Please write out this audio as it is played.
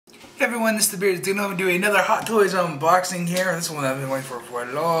Hey everyone, this is the Beard. I'm doing another Hot Toys unboxing here. This one I've been waiting for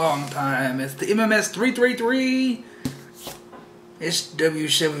a long time. It's the MMS 333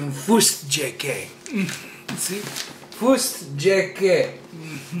 SW7 Fust JK. See? Fust JK.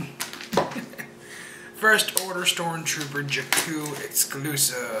 First order Stormtrooper Jakku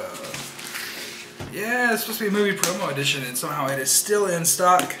exclusive. Yeah, it's supposed to be a movie promo edition, and somehow it is still in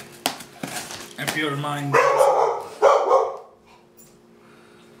stock. If you don't mind.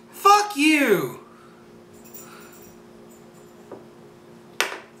 Fuck you!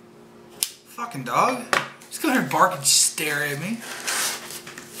 Fucking dog. Just come here and bark and stare at me.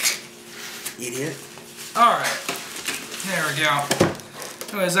 Idiot. Alright. There we go.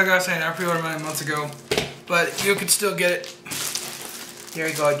 Anyways, like I was saying, I pre-ordered mine months ago. But you can still get it. There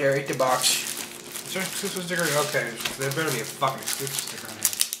you go, there, eat the box. Is there an exclusive sticker? Okay, there better be a fucking exclusive sticker on here.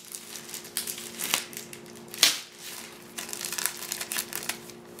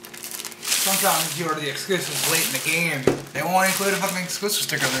 Sometimes if you order the exclusives late in the game, they won't include a fucking exclusive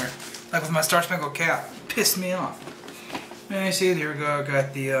sticker there. Like with my Star Spangled Cap. Pissed me off. And you see, here we go, I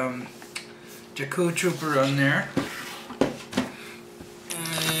got the Jakku Trooper on there.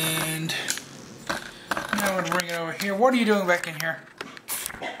 And now I'm going to bring it over here. What are you doing back in here?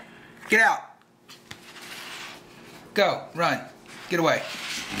 Get out. Go, run, get away.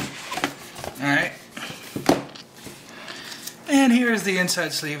 Alright. And here's the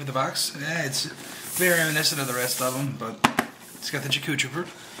inside sleeve of the box. Yeah, it's very reminiscent of the rest of them, but it's got the Jakku Trooper.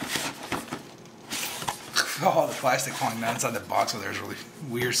 Oh, the plastic falling down inside the box over there is really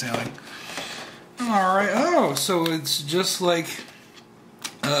weird sounding. Alright, oh, so it's just like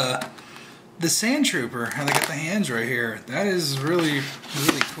the Sand Trooper, how they got the hands right here. That is really,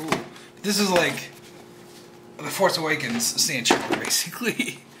 really cool. This is like the Force Awakens Sand Trooper,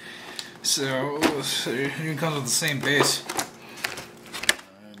 basically. So, it even comes with the same base.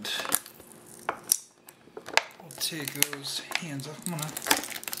 And we'll take those hands off. Come on.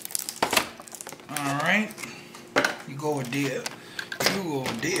 Alright. You go with deer. You go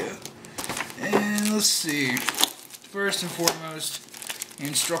with deer. And let's see. First and foremost,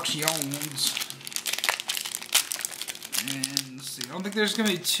 instructions. And let's see. I don't think there's going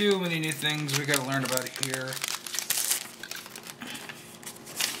to be too many new things we got to learn about here.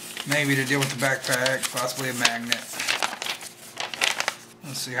 Maybe to deal with the backpack, possibly a magnet.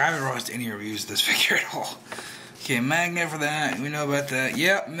 Let's see, I haven't watched any reviews of this figure at all. Okay, magnet for that, we know about that.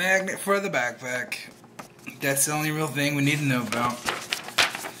 Yep, magnet for the backpack. That's the only real thing we need to know about.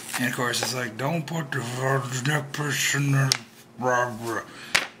 And of course, it's like, don't put the neck person.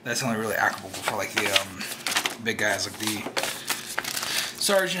 That's only really applicable for like the big guys like the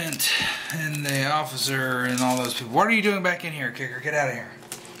sergeant and the officer and all those people. What are you doing back in here, Kicker? Get out of here.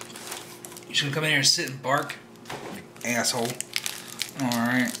 You shouldn't come in here and sit and bark, you asshole.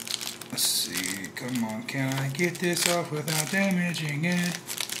 Alright, let's see. Come on, can I get this off without damaging it?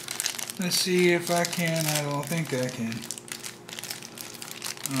 Let's see if I can. I don't think I can.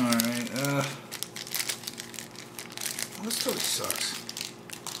 Alright, this totally sucks.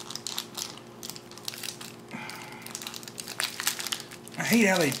 I hate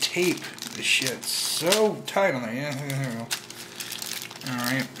how they tape this shit so tight on there. Yeah, there we go.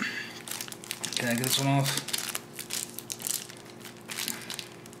 Alright. Can I get this one off?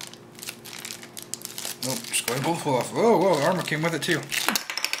 Nope, just go ahead and pull the full off. Whoa, whoa, armor came with it too.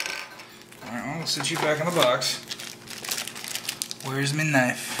 Alright, well, I'll sit you back in the box. Where's my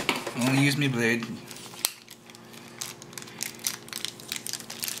knife? Only use my blade.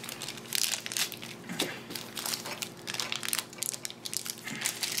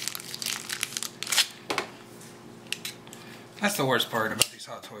 That's the worst part about these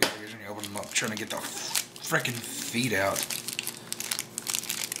Hot Toys figures when you open them up, trying to get the frickin' feet out.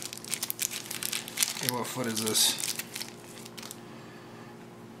 Okay, what foot is this?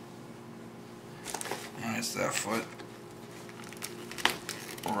 It's that foot.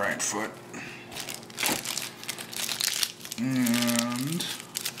 Right foot. And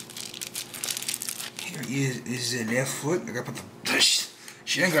here is the left foot. I gotta put the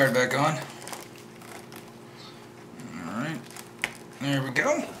shin guard back on. There we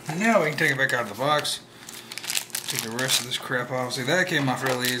go. Now we can take it back out of the box. Take the rest of this crap off. See, that came off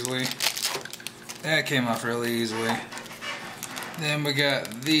really easily. That came off really easily. Then we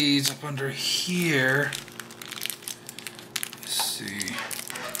got these up under here. Let's see.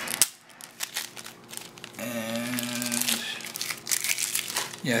 And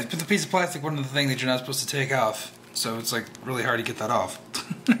yeah, put the piece of plastic under the thing that you're not supposed to take off. So it's like really hard to get that off.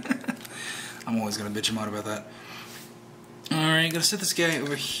 I'm always gonna bitch him out about that. Alright, gonna set this guy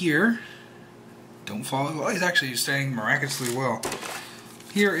over here. Don't fall. Well, he's actually staying miraculously well.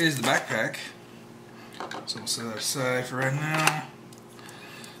 here is the backpack. So we'll set that aside for right now.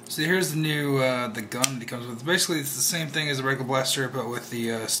 So here's the new the gun that it comes with. Basically, it's the same thing as the regular blaster, but with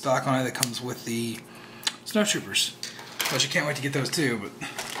the stock on it that comes with the Snowtroopers. But you can't wait to get those too. But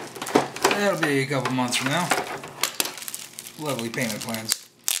that'll be a couple months from now. Lovely payment plans.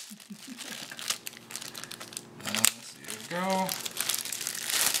 Let's see, there we go.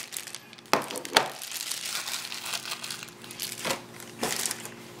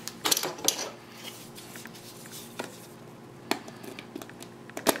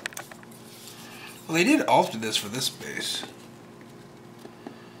 Well, they did alter this for this base.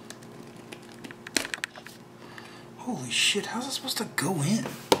 Holy shit, how's it supposed to go in?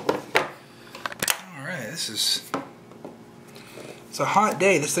 Alright, this is... It's a hot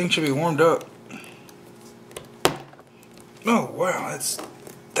day, this thing should be warmed up. Oh wow,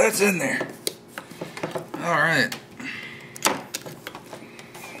 that's in there. Alright.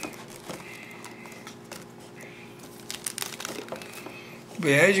 But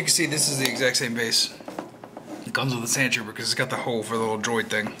yeah, as you can see, this is the exact same base. It comes with the Stormtrooper because it's got the hole for the little droid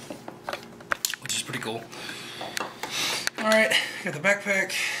thing, which is pretty cool. Alright, got the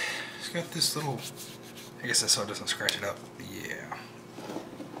backpack. It's got this little... I guess that's so it doesn't scratch it up. Yeah.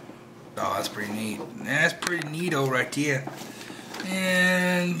 Oh, that's pretty neat. That's pretty neato right there.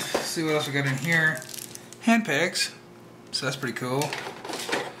 And let's see what else we got in here. Hand packs. So that's pretty cool.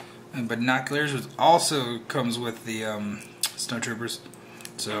 And binoculars, which also comes with the Snowtroopers.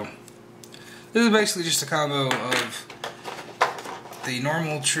 So this is basically just a combo of the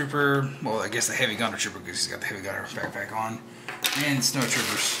normal trooper, well, I guess the heavy gunner trooper because he's got the heavy gunner backpack on, and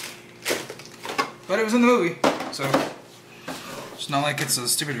Snowtroopers. But it was in the movie, so it's not like it's a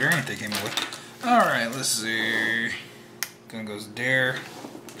stupid variant they came up with. Alright, let's see. Gun goes there.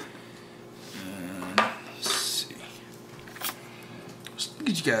 And let's see. Let's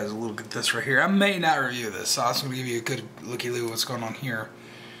get you guys a little bit of this right here. I may not review this, so I'm just going to give you a good looky-loo what's going on here.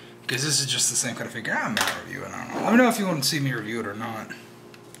 Because this is just the same kind of figure. I may not review it, I don't know. Let me know if you want to see me review it or not.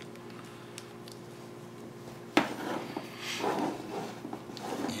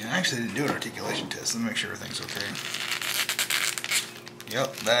 Yeah, I actually didn't do an articulation test. Let me make sure everything's okay.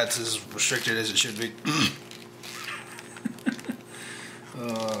 Yep, that's as restricted as it should be.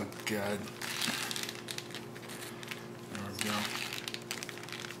 Oh, God. There we go.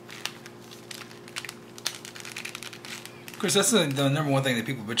 Of course, that's the number one thing that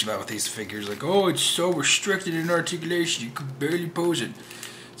people bitch about with these figures. Like, oh, it's so restricted in articulation, you could barely pose it.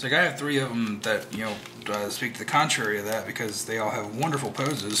 It's like I have 3 of them that, you know, speak to the contrary of that because they all have wonderful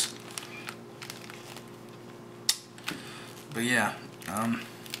poses. But yeah, I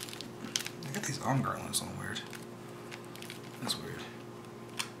got these arm garlands on weird. That's weird.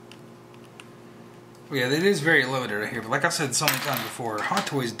 Well, yeah, it is very limited right here, but like I said so many times before, Hot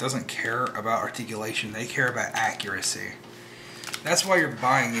Toys doesn't care about articulation, they care about accuracy. That's why you're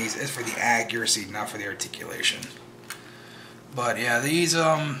buying these, is for the accuracy, not for the articulation. But yeah, these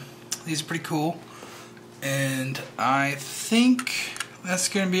are pretty cool. And I think that's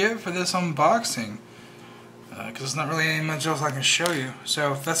going to be it for this unboxing. Because there's not really any much else I can show you.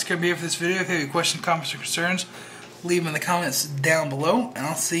 So that's going to be it for this video. If you have any questions, comments, or concerns, leave them in the comments down below. And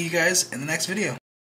I'll see you guys in the next video.